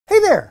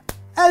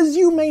As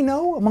you may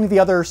know, among the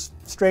other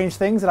strange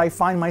things that I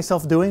find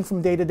myself doing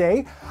from day to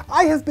day,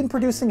 I have been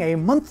producing a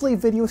monthly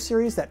video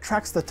series that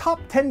tracks the top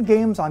 10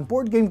 games on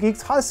Board Game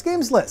Geek's hottest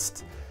games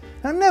list.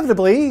 Now,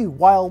 inevitably,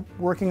 while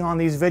working on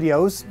these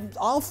videos,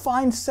 I'll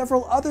find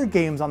several other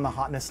games on the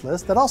hotness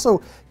list that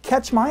also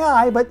catch my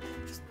eye, but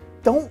just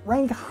don't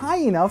rank high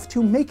enough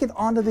to make it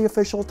onto the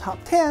official top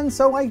 10,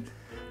 so I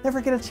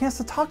never get a chance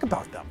to talk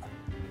about them.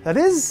 That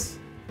is,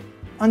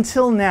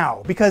 until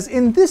now, because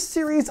in this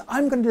series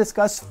I'm going to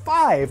discuss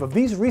 5 of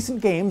these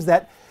recent games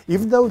that,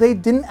 even though they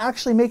didn't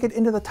actually make it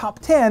into the top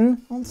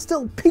 10, well,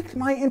 still piqued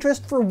my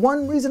interest for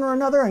one reason or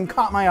another and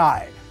caught my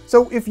eye.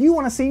 So if you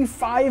want to see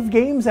 5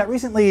 games that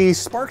recently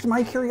sparked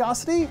my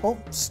curiosity, well,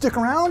 stick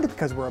around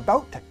because we're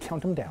about to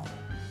count them down.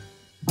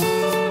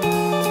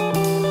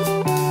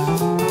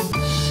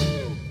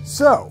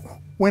 So,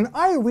 when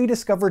I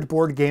rediscovered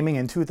board gaming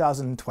in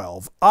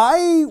 2012,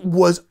 I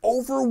was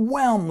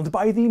overwhelmed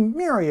by the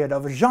myriad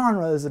of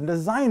genres and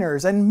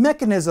designers and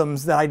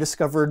mechanisms that I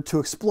discovered to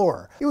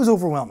explore. It was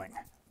overwhelming.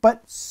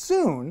 But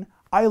soon,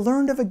 I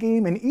learned of a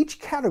game in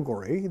each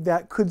category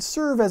that could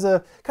serve as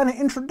a kind of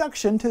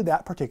introduction to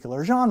that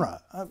particular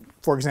genre.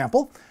 For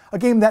example, a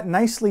game that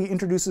nicely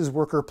introduces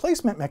worker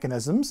placement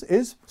mechanisms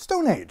is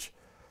Stone Age.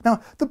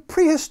 Now, the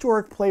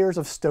prehistoric players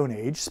of Stone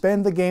Age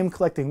spend the game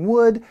collecting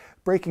wood,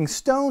 breaking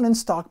stone, and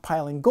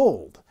stockpiling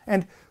gold.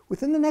 And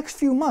within the next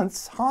few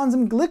months, Hans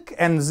im Glück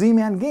and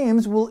Z-Man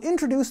Games will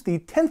introduce the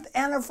 10th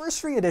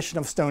anniversary edition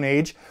of Stone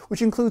Age,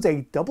 which includes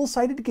a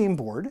double-sided game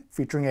board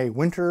featuring a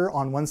winter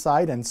on one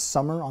side and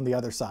summer on the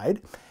other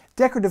side,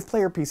 decorative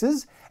player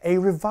pieces, a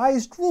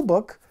revised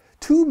rulebook,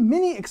 2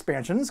 mini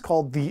expansions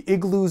called the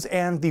Igloos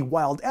and the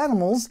Wild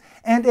Animals,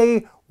 and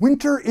a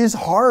Winter is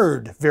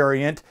Hard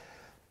variant,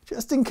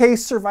 just in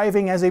case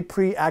surviving as a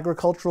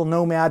pre-agricultural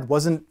nomad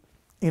wasn't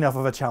enough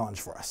of a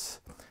challenge for us.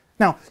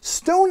 Now,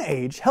 Stone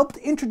Age helped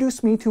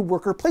introduce me to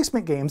worker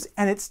placement games,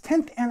 and its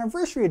 10th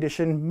anniversary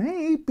edition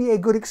may be a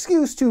good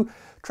excuse to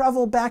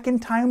travel back in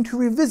time to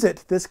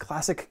revisit this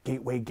classic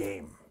gateway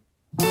game.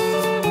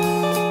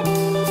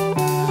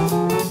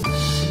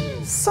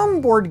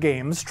 Some board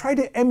games try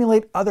to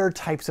emulate other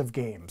types of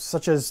games,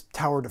 such as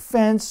tower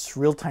defense,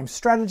 real-time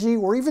strategy,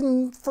 or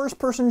even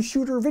first-person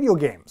shooter video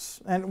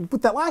games. And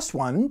with that last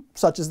one,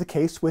 such is the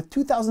case with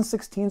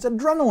 2016's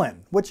Adrenaline,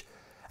 which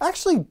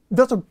actually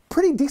does a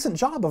pretty decent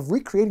job of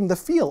recreating the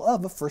feel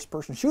of a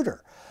first-person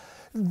shooter.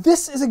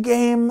 This is a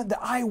game that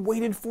I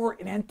waited for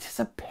in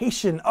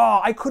anticipation.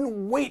 Oh, I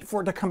couldn't wait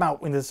for it to come out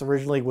when this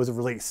originally was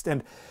released.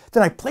 And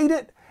then I played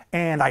it,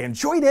 and I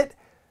enjoyed it,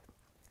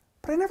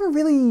 but I never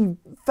really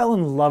fell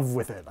in love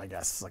with it, I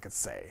guess I could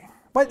say.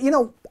 But, you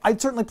know, I'd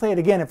certainly play it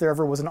again if there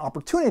ever was an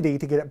opportunity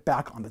to get it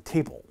back on the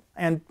table.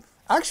 And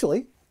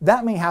actually,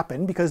 that may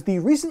happen because the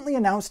recently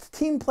announced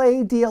Team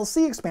Play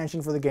DLC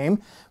expansion for the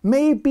game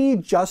may be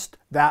just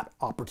that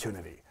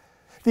opportunity.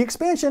 The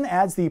expansion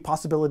adds the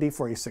possibility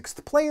for a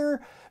 6th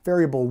player,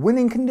 variable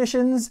winning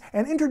conditions,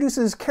 and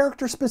introduces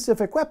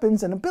character-specific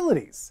weapons and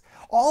abilities.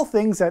 All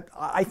things that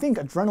I think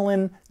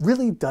Adrenaline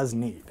really does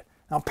need.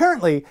 Now,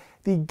 apparently,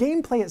 the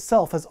gameplay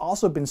itself has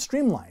also been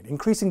streamlined,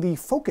 increasing the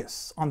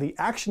focus on the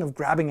action of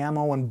grabbing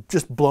ammo and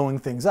just blowing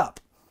things up.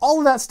 All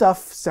of that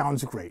stuff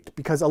sounds great,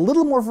 because a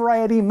little more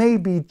variety may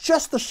be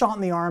just the shot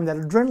in the arm that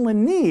Adrenaline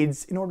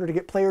needs in order to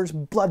get players'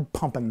 blood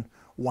pumping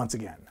once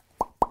again.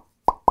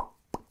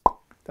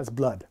 That's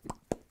blood.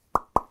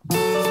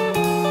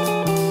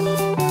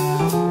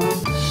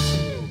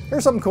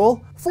 Here's something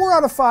cool. 4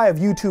 out of 5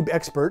 YouTube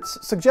experts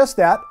suggest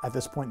that, at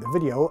this point in the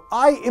video,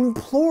 I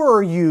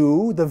implore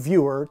you, the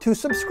viewer, to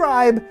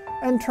subscribe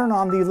and turn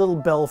on the little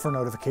bell for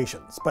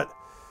notifications. But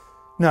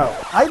no,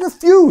 I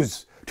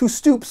refuse to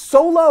stoop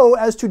so low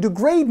as to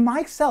degrade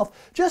myself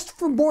just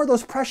for more of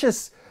those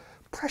precious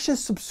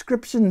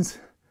subscriptions.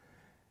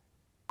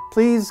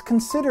 Please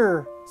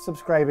consider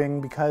subscribing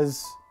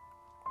because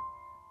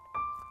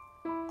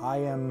I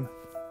am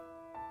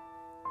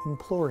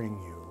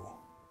imploring you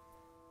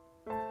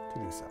to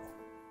do so.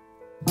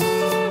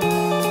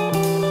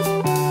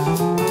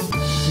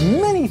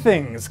 Many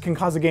things can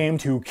cause a game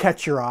to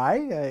catch your eye.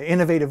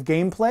 Innovative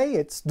gameplay,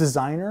 its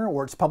designer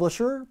or its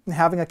publisher,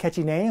 having a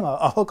catchy name,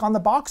 a hook on the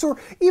box, or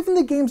even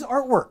the game's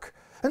artwork.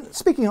 And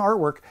speaking of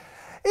artwork,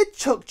 it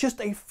took just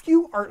a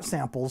few art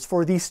samples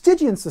for the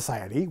Stygian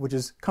Society, which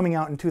is coming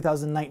out in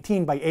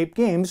 2019 by Ape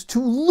Games, to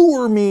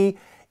lure me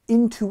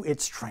into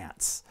its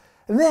trance.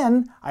 And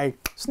then I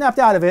snapped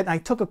out of it and I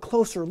took a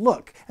closer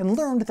look and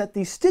learned that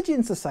the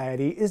Stygian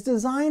Society is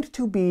designed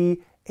to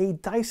be a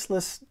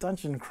diceless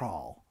dungeon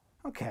crawl.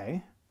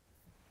 Okay,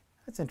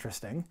 that's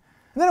interesting.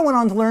 And then I went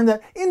on to learn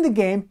that in the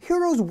game,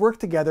 heroes work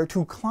together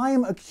to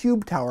climb a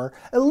cube tower,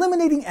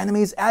 eliminating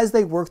enemies as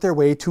they work their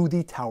way to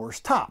the tower's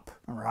top.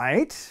 All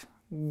right,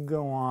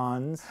 go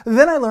on.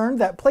 Then I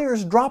learned that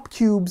players drop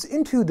cubes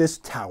into this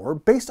tower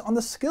based on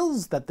the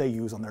skills that they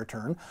use on their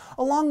turn,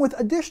 along with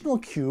additional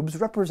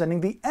cubes representing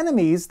the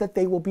enemies that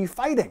they will be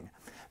fighting.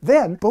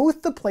 Then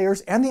both the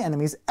players and the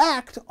enemies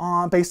act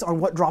based on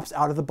what drops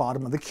out of the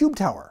bottom of the cube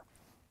tower.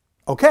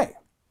 Okay,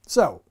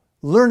 so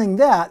learning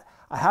that,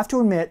 I have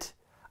to admit,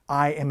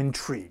 I am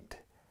intrigued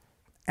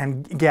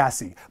and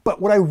gassy.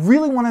 But what I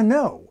really want to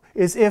know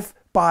is if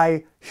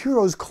by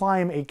heroes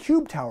climb a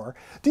cube tower,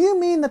 do you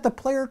mean that the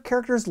player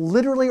characters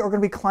literally are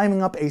going to be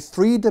climbing up a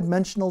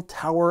three-dimensional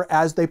tower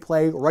as they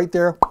play right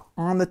there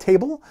on the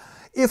table?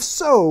 If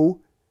so,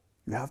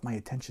 you have my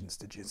attention,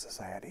 Stygian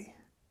Society.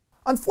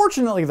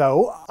 Unfortunately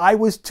though, I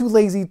was too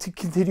lazy to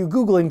continue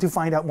Googling to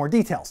find out more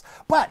details.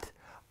 But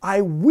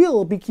I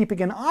will be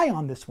keeping an eye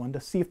on this one to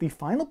see if the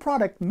final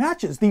product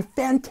matches the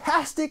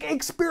fantastic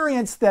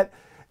experience that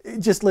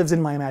just lives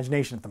in my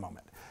imagination at the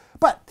moment.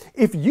 But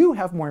if you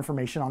have more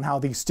information on how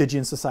the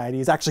Stygian Society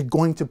is actually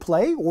going to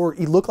play or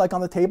look like on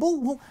the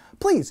table, well,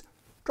 please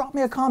drop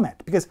me a comment,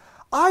 because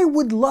I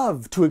would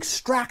love to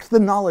extract the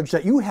knowledge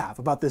that you have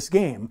about this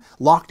game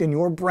locked in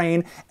your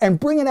brain and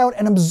bring it out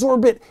and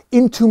absorb it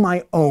into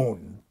my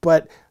own,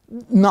 but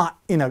not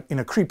in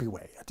a creepy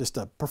way, just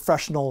a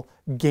professional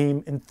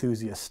game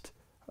enthusiast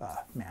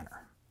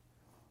manner.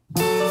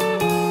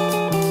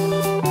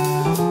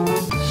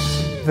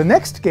 The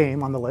next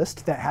game on the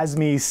list that has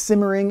me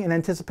simmering in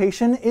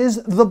anticipation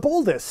is The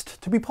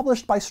Boldest, to be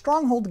published by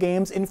Stronghold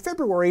Games in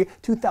February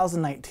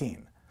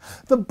 2019.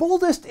 The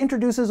Boldest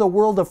introduces a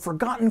world of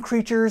forgotten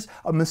creatures,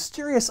 a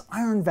mysterious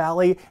Iron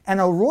Valley, and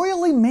a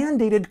royally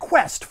mandated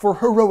quest for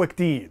heroic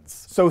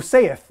deeds. So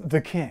saith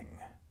the king.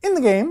 In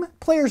the game,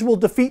 players will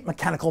defeat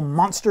mechanical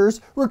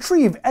monsters,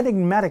 retrieve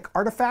enigmatic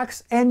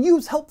artifacts, and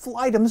use helpful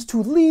items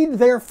to lead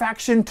their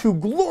faction to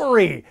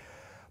glory.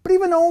 But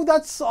even though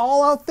that's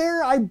all out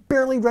there, I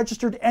barely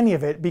registered any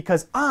of it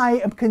because I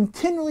am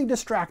continually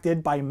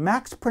distracted by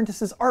Max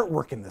Prentice's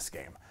artwork in this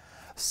game.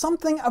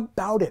 Something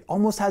about it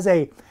almost has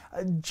a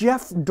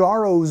Jeff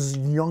Darrow's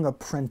Young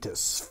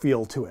Apprentice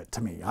feel to it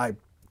to me, I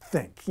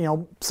think. You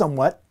know,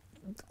 somewhat.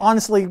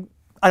 Honestly,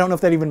 I don't know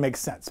if that even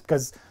makes sense,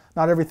 because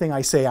not everything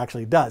I say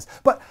actually does.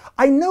 But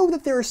I know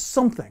that there is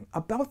something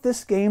about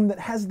this game that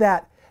has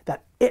that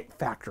it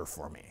factor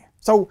for me.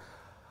 So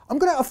I'm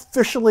going to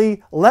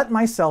officially let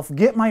myself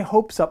get my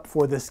hopes up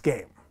for this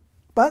game.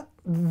 But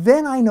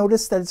then I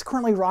noticed that it's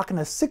currently rocking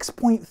a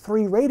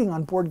 6.3 rating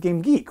on Board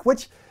Game Geek,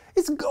 which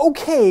is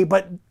okay,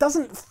 but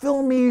doesn't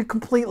fill me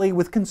completely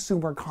with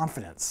consumer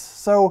confidence.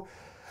 So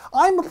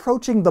I'm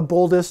approaching The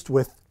Boldest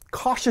with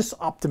cautious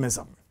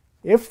optimism.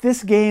 If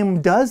this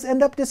game does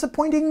end up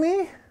disappointing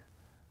me,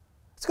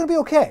 it's going to be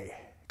okay,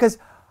 because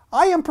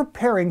I am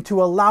preparing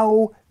to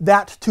allow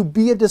that to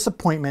be a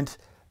disappointment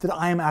that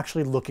I am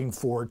actually looking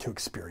forward to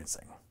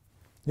experiencing.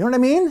 You know what I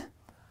mean?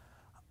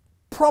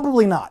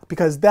 Probably not,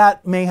 because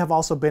that may have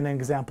also been an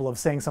example of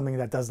saying something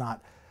that does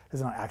not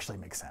actually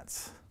make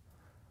sense.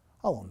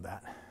 I'll own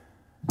that.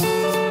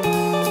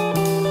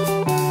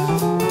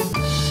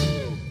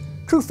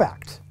 True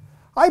fact.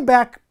 I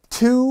back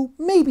 2,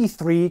 maybe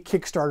 3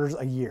 Kickstarters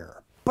a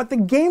year. But the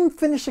game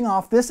finishing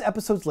off this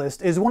episode's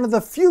list is one of the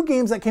few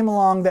games that came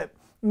along that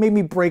made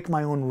me break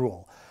my own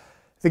rule.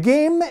 The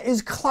game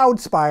is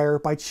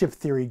Cloudspire by Chip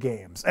Theory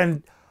Games,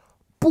 and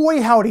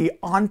boy howdy,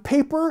 on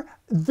paper,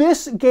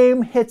 this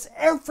game hits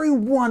every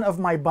one of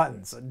my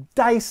buttons.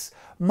 Dice,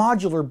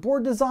 modular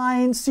board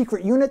design,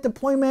 secret unit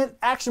deployment,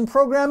 action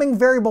programming,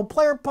 variable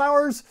player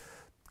powers,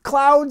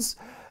 clouds.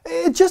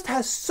 It just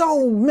has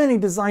so many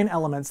design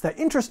elements that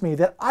interest me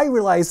that I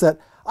realize that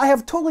I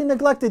have totally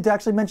neglected to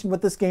actually mention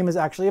what this game is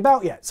actually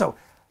about yet. So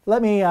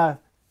let me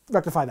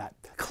rectify that.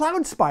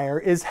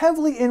 Cloudspire is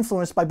heavily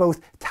influenced by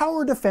both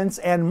tower defense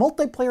and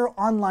multiplayer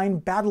online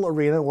battle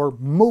arena or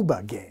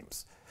MOBA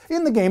games.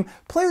 In the game,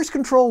 players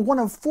control one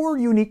of 4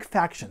 unique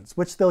factions,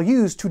 which they'll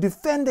use to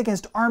defend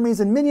against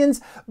armies and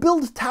minions,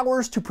 build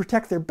towers to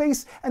protect their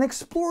base, and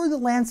explore the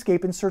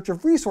landscape in search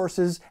of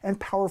resources and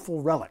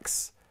powerful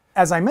relics.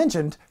 As I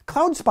mentioned,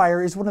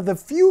 Cloudspire is one of the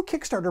few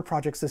Kickstarter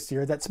projects this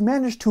year that's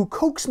managed to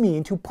coax me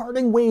into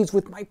parting ways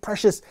with my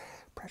precious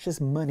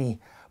money.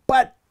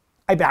 But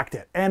I backed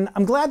it, and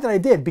I'm glad that I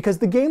did, because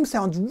the game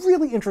sounds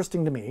really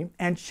interesting to me,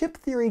 and Chip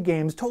Theory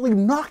Games totally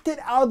knocked it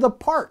out of the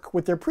park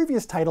with their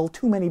previous title,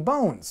 Too Many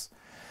Bones.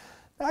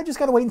 I just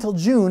gotta wait until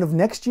June of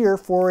next year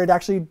for it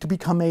actually to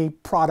become a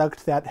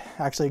product that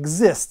actually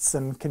exists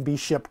and can be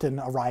shipped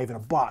and arrive in a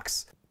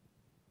box.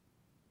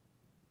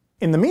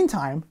 In the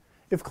meantime,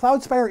 if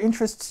Cloudspire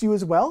interests you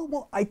as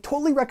well, I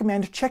totally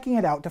recommend checking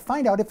it out to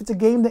find out if it's a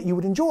game that you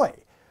would enjoy.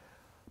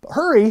 But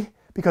hurry,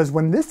 because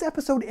when this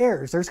episode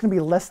airs, there's going to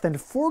be less than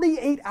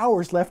 48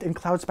 hours left in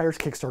Cloudspire's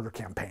Kickstarter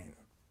campaign.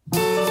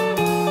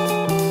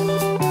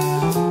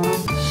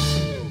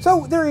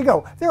 So there you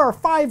go. There are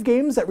 5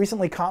 games that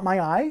recently caught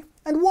my eye,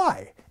 and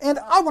why. And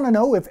I want to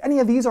know if any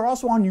of these are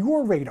also on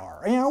your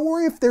radar,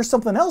 or if there's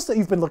something else that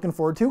you've been looking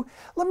forward to,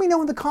 let me know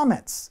in the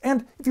comments.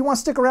 And if you want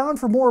to stick around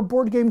for more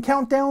board game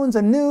countdowns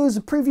and news,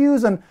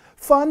 previews, and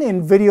fun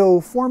in video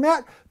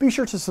format, be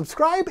sure to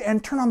subscribe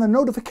and turn on the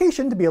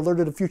notification to be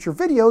alerted of future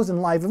videos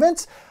and live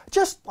events,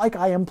 just like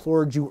I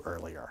implored you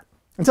earlier.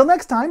 Until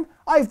next time,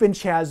 I've been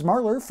Chaz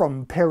Marler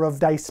from Pair of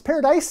Dice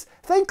Paradise.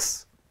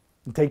 Thanks,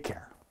 and take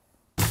care.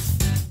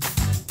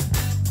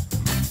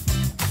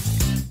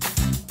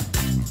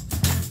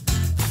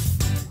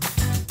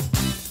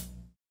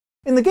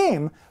 In the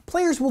game,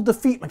 players will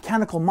defeat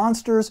mechanical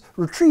monsters,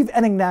 retrieve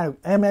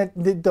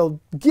they'll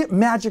get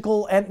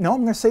magical, and no,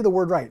 I'm going to say the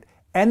word right.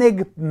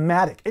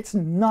 Enigmatic. It's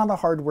not a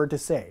hard word to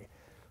say.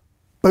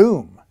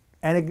 Boom.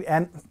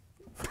 And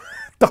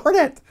darn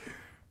it.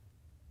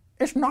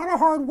 It's not a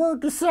hard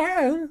word to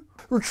say.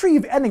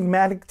 Retrieve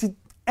enigmatic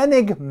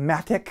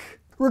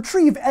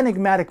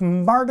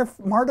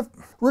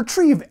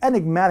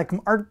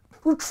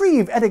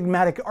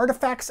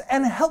artifacts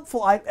and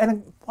helpful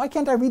items. Why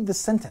can't I read this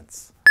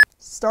sentence?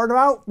 Start them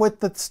out with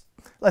the,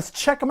 let's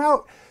check them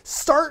out.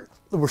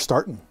 We're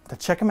starting to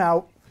check them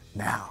out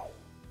now.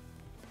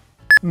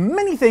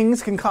 Many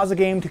things can cause a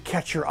game to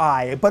catch your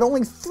eye, but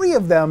only 3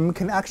 of them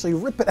can actually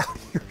rip it out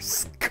of your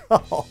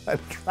skull and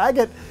drag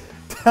it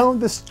down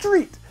the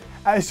street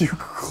as you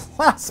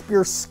clasp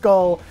your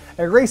skull,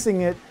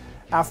 erasing it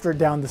after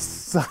down the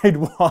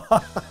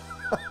sidewalk.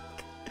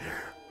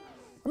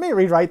 Let me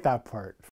rewrite that part.